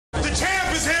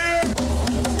is here! The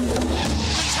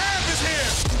champ is here!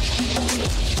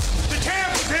 The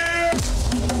champ is here!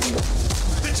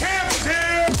 The champ is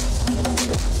here!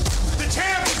 The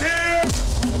champ is here!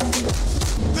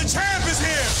 The champ is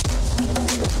here!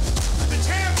 The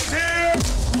champ is here!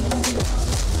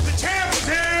 The champ is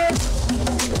here!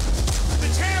 The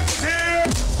champ is here!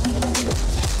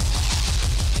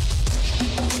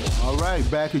 All right,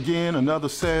 back again, another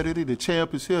Saturday. The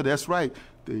champ is here. That's right.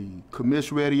 The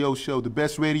Commish Radio Show, the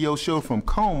best radio show from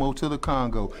Como to the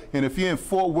Congo. And if you're in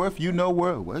Fort Worth, you know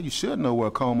where, well, you should know where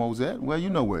Como's at. Well, you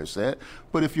know where it's at.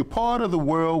 But if you're part of the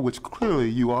world, which clearly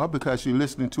you are because you're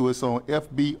listening to us on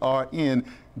FBRN.US,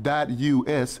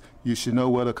 you should know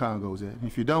where the Congo's at.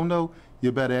 If you don't know,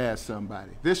 you better ask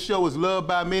somebody. This show is loved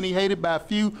by many, hated by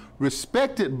few,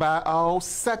 respected by all,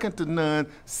 second to none,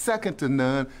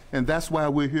 and that's why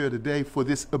we're here today for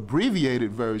this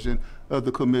abbreviated version of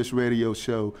the Commish Radio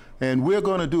Show. And we're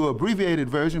going to do an abbreviated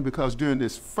version because during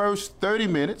this first 30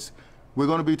 minutes, we're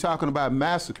going to be talking about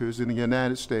massacres in the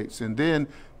United States. And then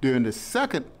during the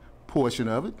second portion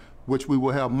of it, which we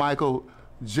will have Michael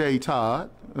G.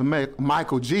 Todd of,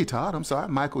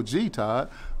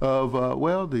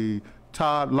 the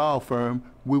Todd Law Firm,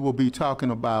 we will be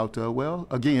talking about,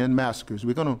 again, massacres.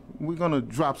 We're gonna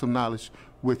drop some knowledge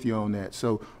with you on that.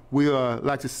 So we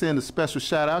like to send a special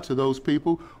shout out to those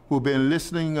people who've been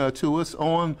listening to us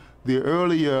on the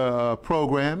earlier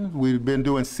program. We've been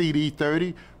doing CD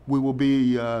 30. We will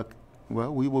be,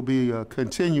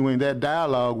 continuing that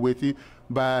dialogue with you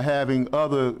by having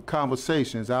other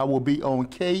conversations. I will be on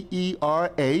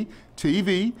KERA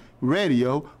TV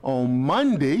radio on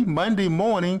Monday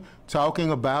morning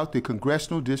talking about the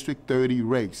Congressional District 30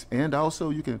 race. And also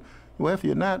you can, well, if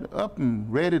you're not up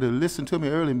and ready to listen to me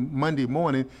early Monday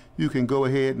morning, you can go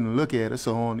ahead and look at us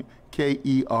on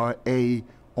KERA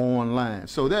online.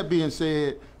 So that being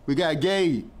said, we got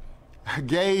Gabe.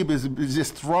 Gabe is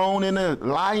just thrown in a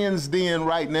lion's den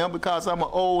right now because I'm an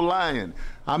old lion.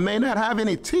 I may not have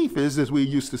any teeth, as we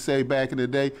used to say back in the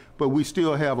day, but we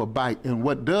still have a bite. And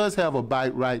what does have a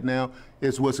bite right now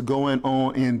is what's going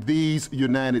on in these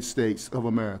United States of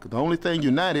America. The only thing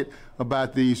united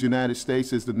about these United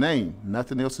States is the name.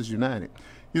 Nothing else is united.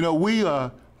 You know, we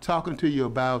are talking to you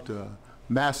about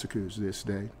massacres this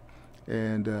day,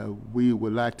 and we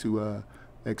would like to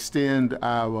extend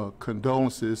our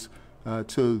condolences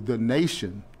to the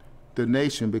nation,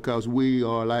 because we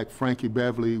are like Frankie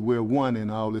Beverly, we're one in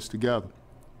all this together.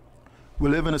 We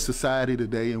live in a society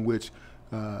today in which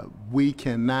we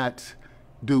cannot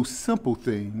do simple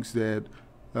things that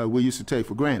we used to take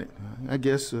for granted. I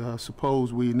guess,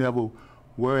 suppose we never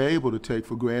were able to take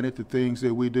for granted the things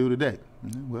that we do today.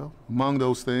 Well, among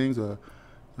those things are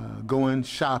going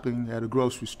shopping at a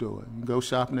grocery store. You go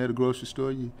shopping at a grocery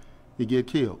store, you get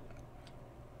killed.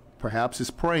 Perhaps it's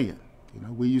praying. You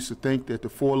know, we used to think that the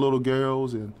 4 little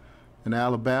girls in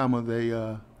Alabama, they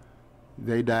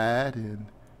died, and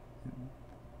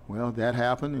well, that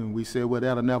happened, and we said, well,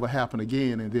 that'll never happen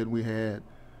again. And then we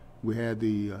had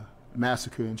the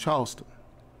massacre in Charleston.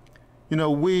 You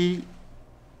know, we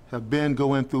have been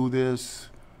going through this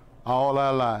all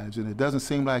our lives, and it doesn't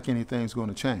seem like anything's going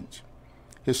to change.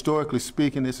 Historically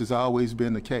speaking, this has always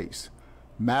been the case.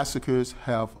 Massacres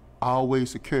have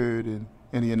always occurred in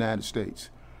the United States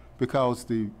because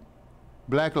the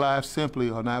black lives simply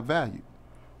are not valued.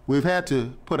 We've had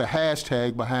to put a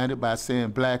hashtag behind it by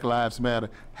saying Black Lives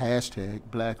Matter, hashtag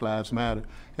Black Lives Matter.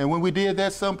 And when we did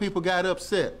that, some people got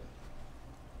upset.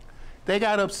 They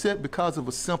got upset because of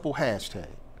a simple hashtag.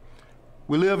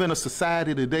 We live in a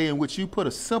society today in which you put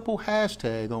a simple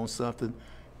hashtag on something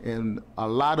and a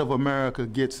lot of America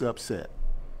gets upset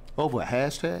over a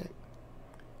hashtag.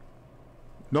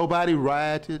 Nobody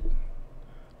rioted.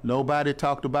 Nobody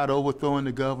talked about overthrowing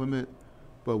the government,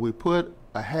 but we put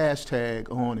a hashtag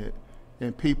on it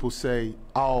and people say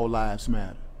all lives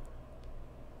matter,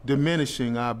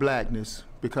 diminishing our blackness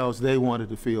because they wanted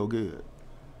to feel good.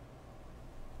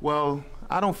 Well,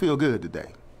 I don't feel good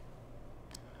today.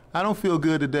 I don't feel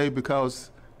good today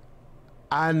because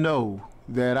I know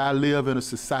that I live in a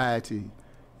society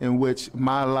in which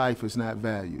my life is not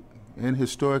valued. And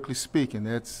historically speaking,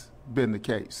 that's been the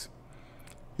case.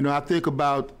 You know, I think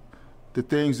about the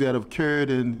things that have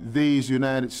occurred in these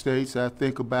United States. I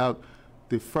think about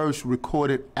the first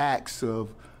recorded acts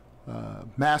of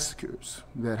massacres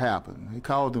that happened. They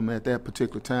called them, at that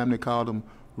particular time, they called them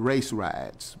race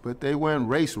riots. But they weren't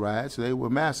race riots, they were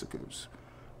massacres.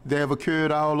 They have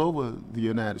occurred all over the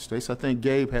United States. I think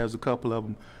Gabe has a couple of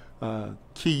them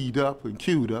queued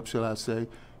up, shall I say.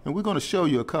 And we're going to show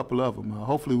you a couple of them.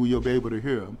 Hopefully you'll be able to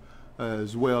hear them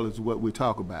as well as what we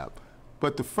talk about.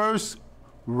 But the first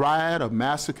riot or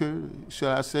massacre,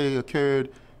 shall I say, occurred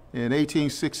in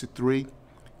 1863.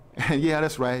 And yeah,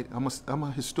 that's right, I'm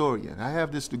a historian. I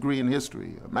have this degree in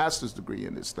history, a master's degree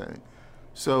in this thing.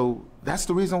 So that's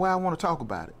the reason why I want to talk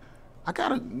about it. I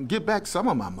gotta get back some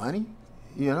of my money,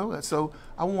 you know, so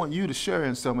I want you to share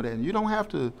in some of that. And you don't have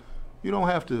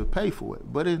to pay for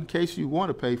it, but in case you want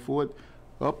to pay for it,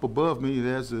 up above me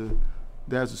there's a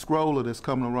scroller that's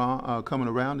coming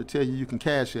around to tell you can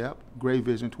Cash App Great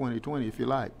Vision 2020 if you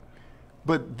like.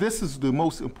 But this is the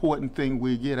most important thing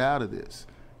we get out of this.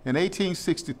 In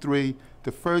 1863,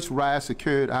 the first riots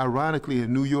occurred, ironically,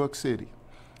 in New York City,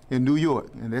 in New York.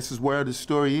 And this is where the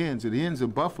story ends. It ends in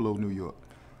Buffalo, New York.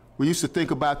 We used to think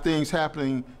about things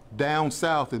happening down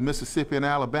south in Mississippi and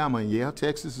Alabama, and yeah,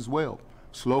 Texas as well.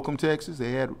 Slocum, Texas,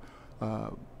 they had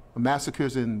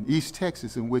massacres in East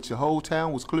Texas in which the whole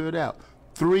town was cleared out.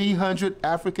 300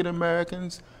 African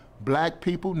Americans, black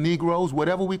people, Negroes,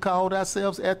 whatever we called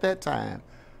ourselves at that time,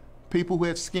 people who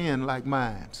had skin like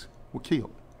mine, were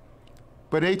killed.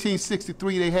 But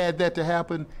 1863, they had that to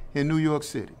happen in New York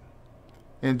City.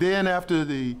 And then after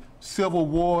the Civil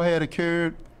War had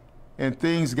occurred and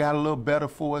things got a little better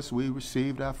for us, we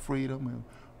received our freedom and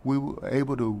we were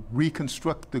able to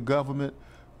reconstruct the government.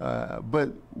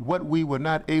 But what we were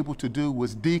not able to do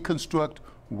was deconstruct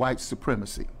white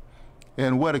supremacy.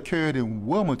 And what occurred in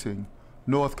Wilmington,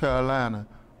 North Carolina,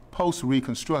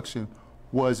 post-Reconstruction,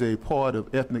 was a part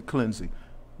of ethnic cleansing.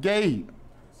 Gabe,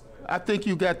 I think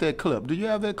you got that clip. Do you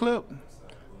have that clip?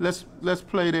 Let's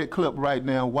play that clip right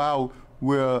now while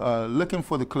we're looking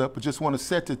for the clip. I just want to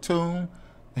set the tune,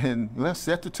 and let's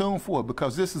set the tune for it,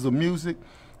 because this is a music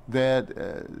that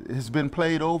has been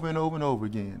played over and over and over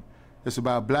again. It's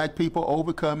about black people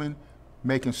overcoming,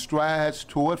 making strides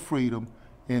toward freedom,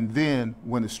 and then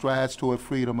when the strides toward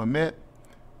freedom are met,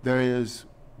 there is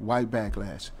white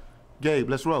backlash. Gabe,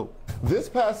 let's roll. This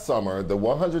past summer, the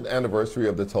 100th anniversary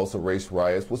of the Tulsa race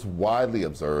riots was widely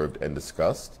observed and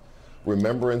discussed.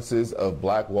 Remembrances of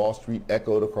Black Wall Street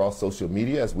echoed across social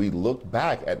media as we looked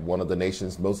back at one of the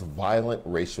nation's most violent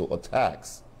racial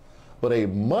attacks. But a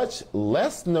much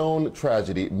less known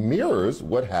tragedy mirrors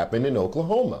what happened in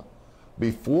Oklahoma.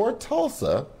 Before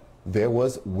Tulsa, there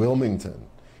was Wilmington.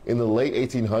 In the late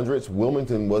 1800s,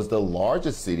 Wilmington was the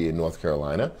largest city in North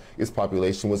Carolina. Its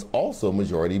population was also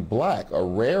majority black, a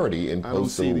rarity in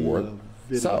post-Civil War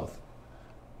South.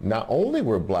 Not only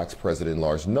were blacks present in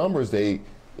large numbers, they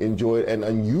enjoyed an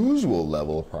unusual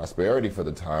level of prosperity for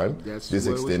the time. This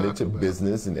extended to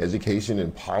business and education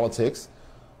and politics.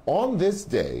 On this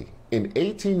day, in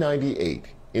 1898,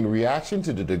 in reaction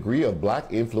to the degree of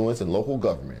black influence in local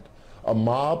government, a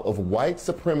mob of white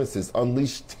supremacists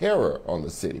unleashed terror on the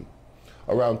city.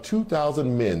 Around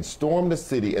 2,000 men stormed the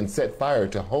city and set fire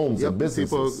to homes and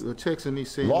businesses.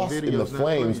 Lost in the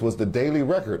flames was the Daily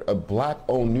Record, a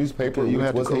black-owned newspaper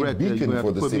which was a beacon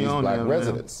for the city's black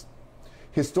residents.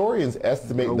 Historians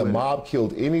estimate the mob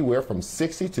killed anywhere from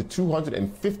 60 to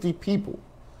 250 people.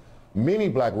 Many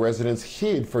black residents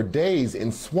hid for days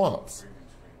in swamps,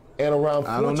 and around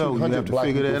 1,400 black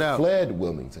people fled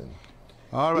Wilmington.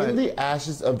 All right. In the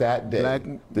ashes of that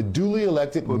day, the duly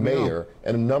elected mayor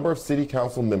and a number of city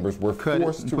council members were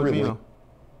forced to release.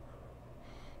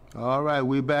 All right,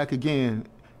 we're back again,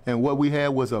 and what we had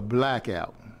was a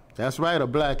blackout. That's right, a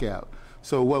blackout.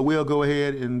 So what we'll go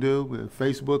ahead and do,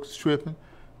 Facebook's tripping,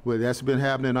 well, that's been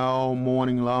happening all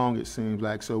morning long, it seems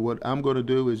like. So what I'm going to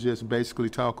do is just basically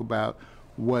talk about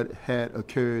what had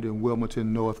occurred in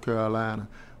Wilmington, North Carolina.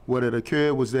 What had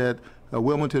occurred was that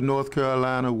Wilmington, North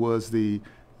Carolina was the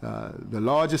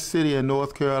largest city in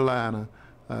North Carolina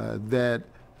that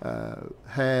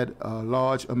had a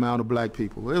large amount of black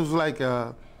people. It was like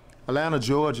Atlanta,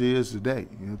 Georgia is today.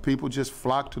 You know, people just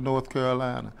flocked to North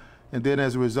Carolina. And then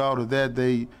as a result of that,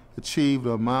 they achieved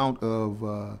an amount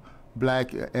of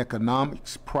black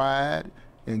economics, pride,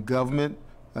 and government.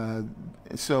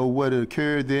 So what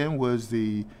occurred then was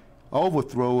the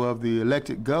overthrow of the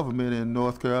elected government in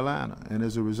North Carolina. And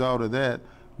as a result of that,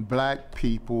 black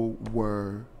people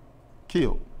were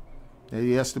killed.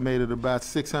 They estimated about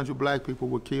 600 black people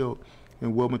were killed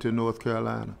in Wilmington, North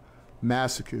Carolina.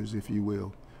 Massacres, if you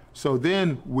will. So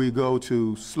then we go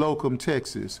to Slocum,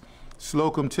 Texas.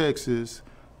 Slocum, Texas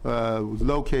was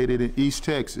located in East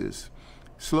Texas.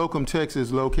 Slocum,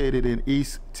 Texas, located in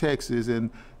East Texas, and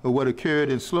what occurred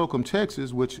in Slocum,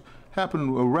 Texas, which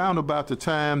happened around about the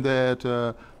time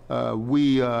that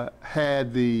we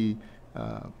had the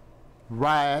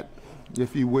riot,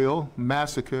 if you will,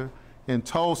 massacre in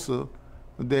Tulsa.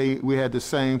 We had the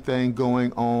same thing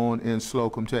going on in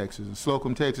Slocum, Texas. The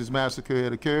Slocum, Texas massacre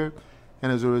had occurred,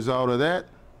 and as a result of that,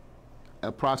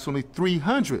 approximately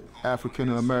 300 African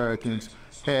Americans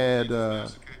had,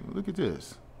 look at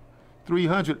this,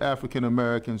 300 African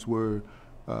Americans were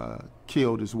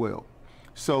killed as well.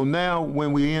 So now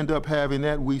when we end up having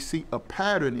that, we see a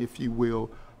pattern, if you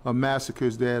will, of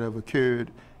massacres that have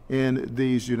occurred in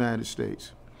these United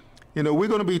States. You know, we're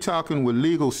going to be talking with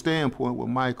Legal Standpoint with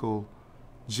Michael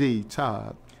G.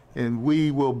 Todd, and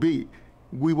we will be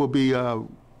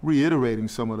reiterating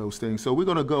some of those things. So we're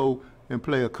going to go and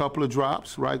play a couple of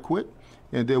drops right quick,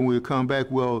 and then we'll come back.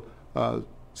 We'll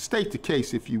state the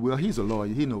case, if you will. He's a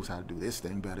lawyer. He knows how to do this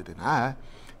thing better than I.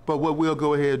 But what we'll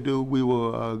go ahead and do, we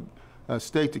will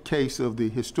state the case of the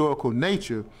historical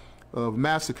nature of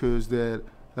massacres that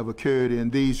have occurred in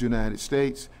these United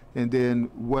States, and then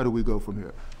where do we go from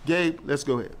here? Gabe, let's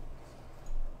go ahead.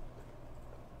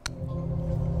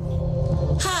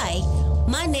 Hi,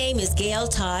 my name is Gail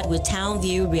Todd with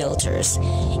Townview Realtors.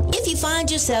 If you find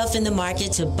yourself in the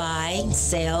market to buy,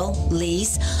 sell,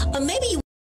 lease, or maybe you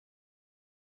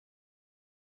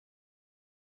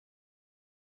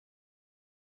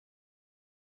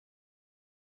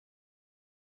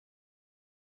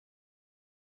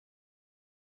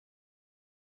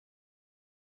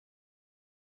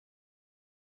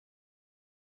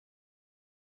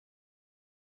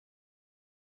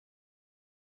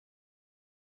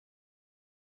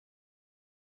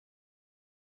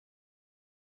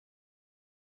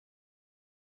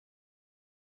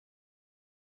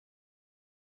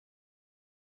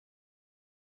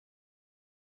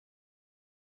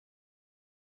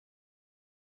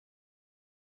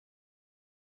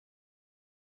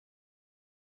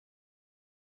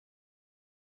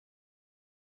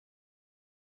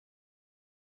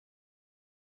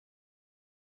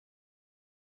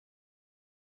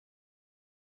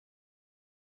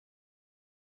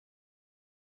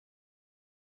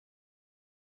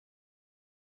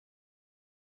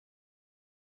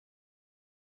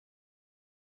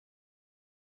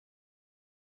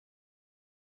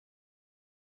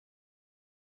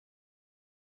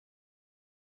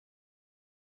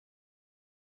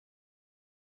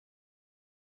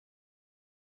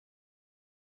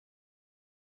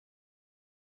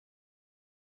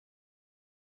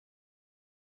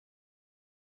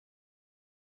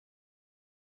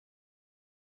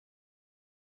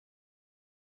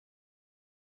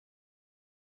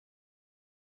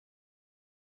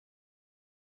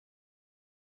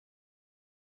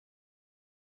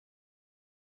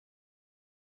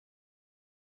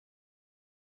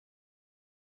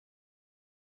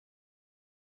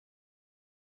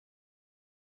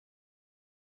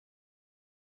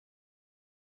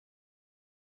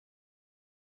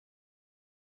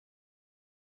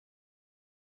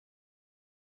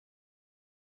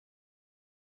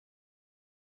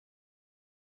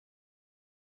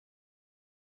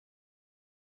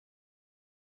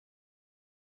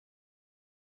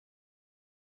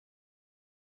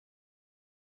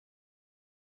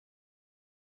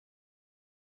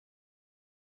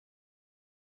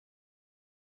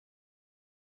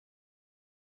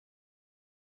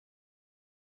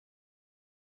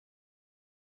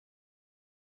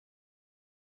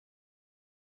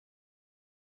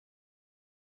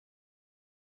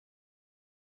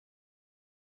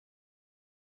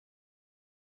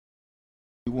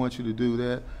We want you to do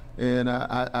that. And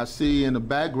I see in the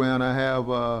background I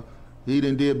have, he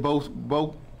done did both,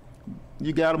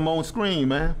 you got them on screen,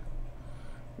 man.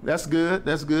 That's good,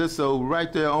 that's good. So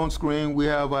right there on screen, we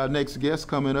have our next guest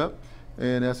coming up,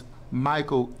 and that's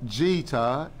Michael G.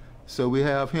 Todd. So we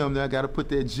have him there. I got to put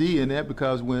that G in there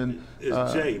because when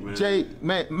it's J, man. J,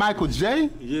 man, Michael J.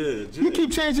 Yeah, J. You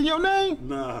keep changing your name?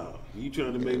 Nah, you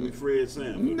trying to make me Fred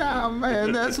Sanford. Nah,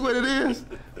 man, that's what it is.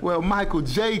 Well, Michael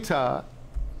J. Todd,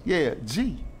 yeah,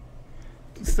 G.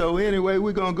 So anyway,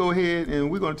 we're gonna go ahead and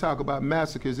we're gonna talk about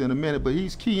massacres in a minute. But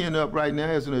he's keying up right now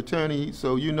as an attorney,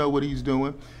 so you know what he's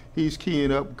doing. He's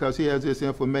keying up because he has this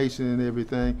information and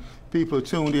everything. People are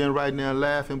tuned in right now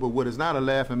laughing, but what is not a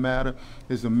laughing matter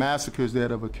is the massacres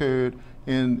that have occurred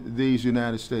in these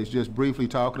United States. Just briefly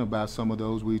talking about some of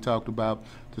those, we talked about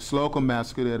the Slocum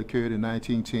Massacre that occurred in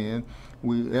 1910.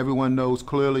 Everyone knows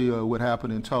clearly what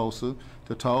happened in Tulsa,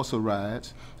 the Tulsa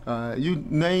riots. You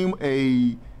name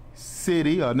a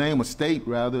city, or name a state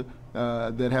rather,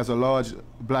 that has a large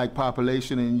black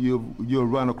population, and you'll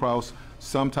run across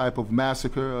some type of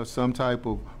massacre or some type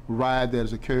of riot that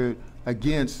has occurred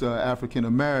against African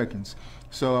Americans.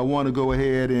 So I want to go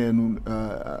ahead and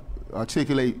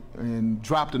articulate and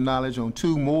drop the knowledge on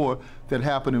two more that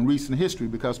happened in recent history,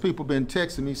 because people have been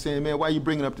texting me saying, man, why are you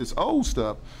bringing up this old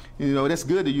stuff? You know, that's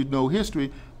good that you know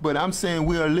history, but I'm saying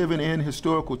we are living in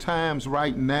historical times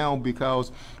right now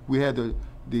because we had the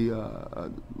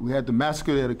we had the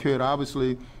massacre that occurred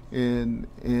obviously in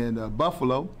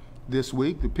Buffalo this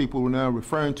week. The people were now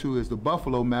referring to as the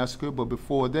Buffalo Massacre, but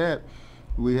before that,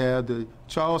 we had the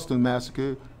Charleston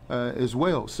Massacre as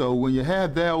well. So when you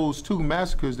have those two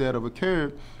massacres that have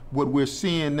occurred, what we're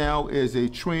seeing now is a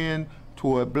trend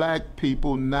toward black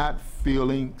people not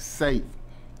feeling safe.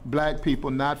 Black people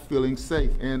not feeling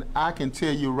safe. And I can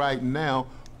tell you right now,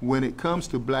 when it comes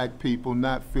to black people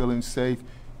not feeling safe,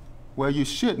 well, you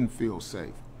shouldn't feel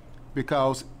safe.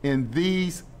 Because in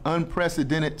these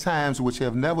unprecedented times, which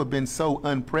have never been so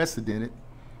unprecedented,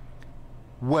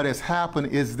 what has happened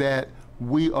is that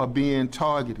we are being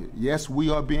targeted. Yes, we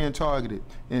are being targeted.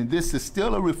 And this is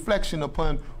still a reflection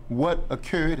upon what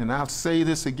occurred, and I'll say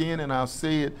this again, and I'll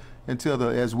say it until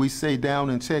as we say down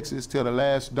in Texas, till the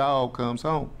last dog comes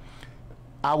home.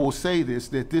 I will say this,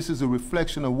 that this is a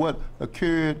reflection of what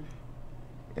occurred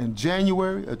in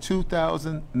January of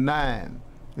 2009.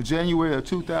 January of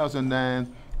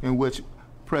 2009, in which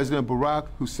President Barack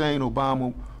Hussein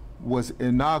Obama was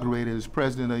inaugurated as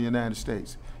President of the United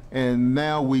States. And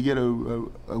now we get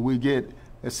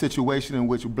a situation in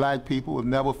which black people have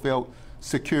never felt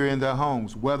secure in their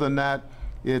homes, whether or not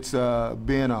it's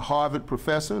being a Harvard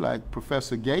professor like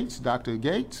Professor Gates, Dr.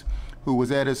 Gates, who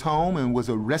was at his home and was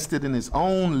arrested in his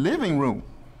own living room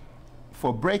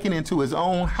for breaking into his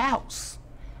own house,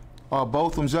 or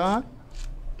Botham Jean,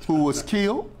 who was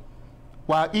killed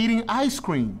while eating ice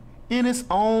cream in his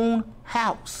own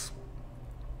house.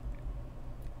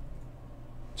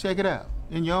 Check it out.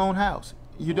 In your own house,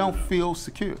 you don't feel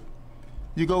secure.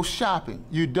 You go shopping,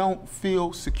 you don't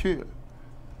feel secure.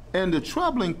 And the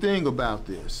troubling thing about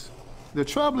this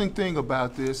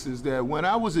is that when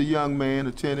I was a young man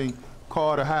attending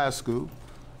Carter High School,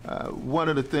 one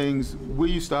of the things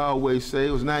we used to always say,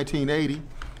 it was 1980,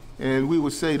 and we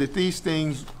would say that these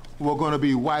things were going to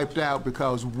be wiped out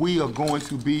because we are going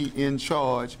to be in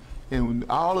charge, and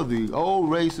all of the old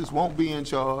races won't be in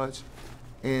charge,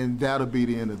 and that'll be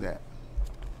the end of that.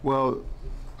 Well,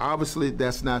 obviously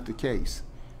that's not the case,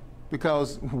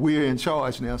 because we're in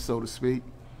charge now, so to speak,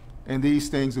 and these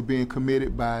things are being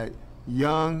committed by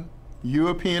young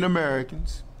European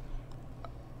Americans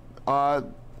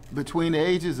between the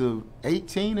ages of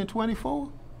 18 and 24.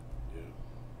 Yeah.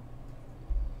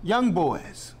 Young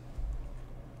boys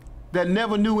that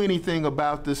never knew anything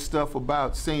about this stuff,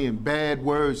 about saying bad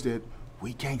words that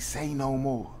we can't say no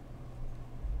more.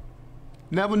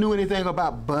 Never knew anything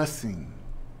about busing.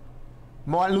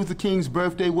 Martin Luther King's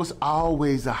birthday was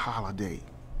always a holiday.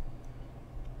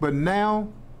 But now,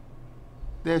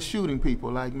 they're shooting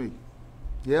people like me.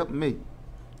 Yep, me.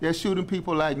 They're shooting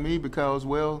people like me because,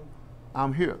 well,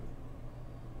 I'm here.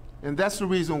 And that's the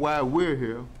reason why we're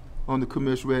here on the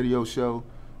Commish Radio Show,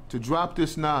 to drop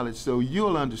this knowledge so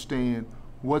you'll understand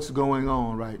what's going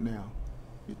on right now.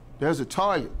 There's a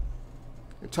target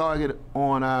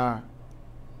on our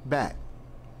back.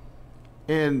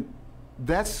 And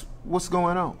that's what's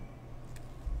going on.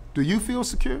 Do you feel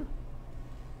secure?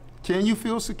 Can you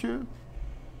feel secure?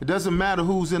 It doesn't matter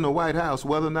who's in the White House,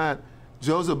 whether or not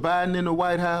Joseph Biden in the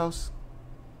White House,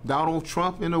 Donald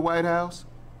Trump in the White House,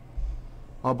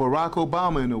 or Barack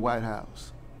Obama in the White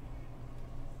House.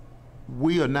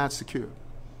 We are not secure.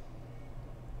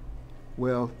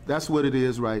 Well, that's what it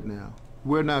is right now.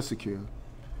 We're not secure.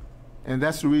 And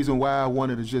that's the reason why I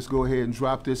wanted to just go ahead and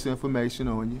drop this information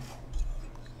on you,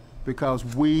 because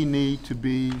we need to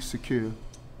be secure.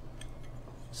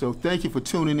 So thank you for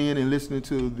tuning in and listening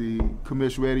to the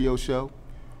Commish Radio Show.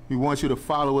 We want you to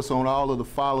follow us on all of the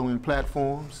following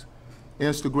platforms: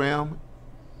 Instagram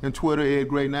and Twitter, Ed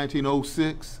Gray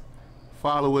 1906.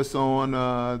 Follow us on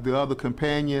the other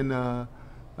companion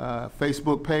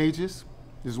Facebook pages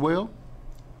as well.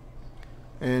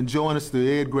 And join us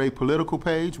the Ed Gray political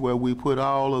page, where we put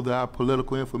all of our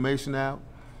political information out.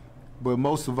 But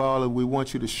most of all, we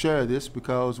want you to share this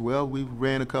because, well, we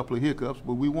ran a couple of hiccups,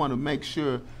 but we want to make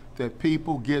sure that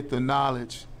people get the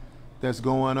knowledge that's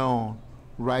going on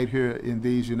right here in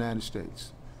these United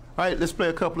States. All right, let's play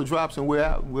a couple of drops and we're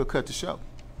out. We'll cut the show.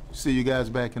 See you guys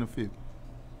back in a few.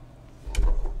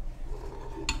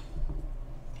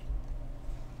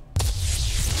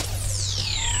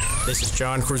 This is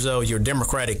John Crizel, your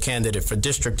Democratic candidate for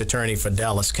District Attorney for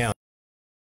Dallas County.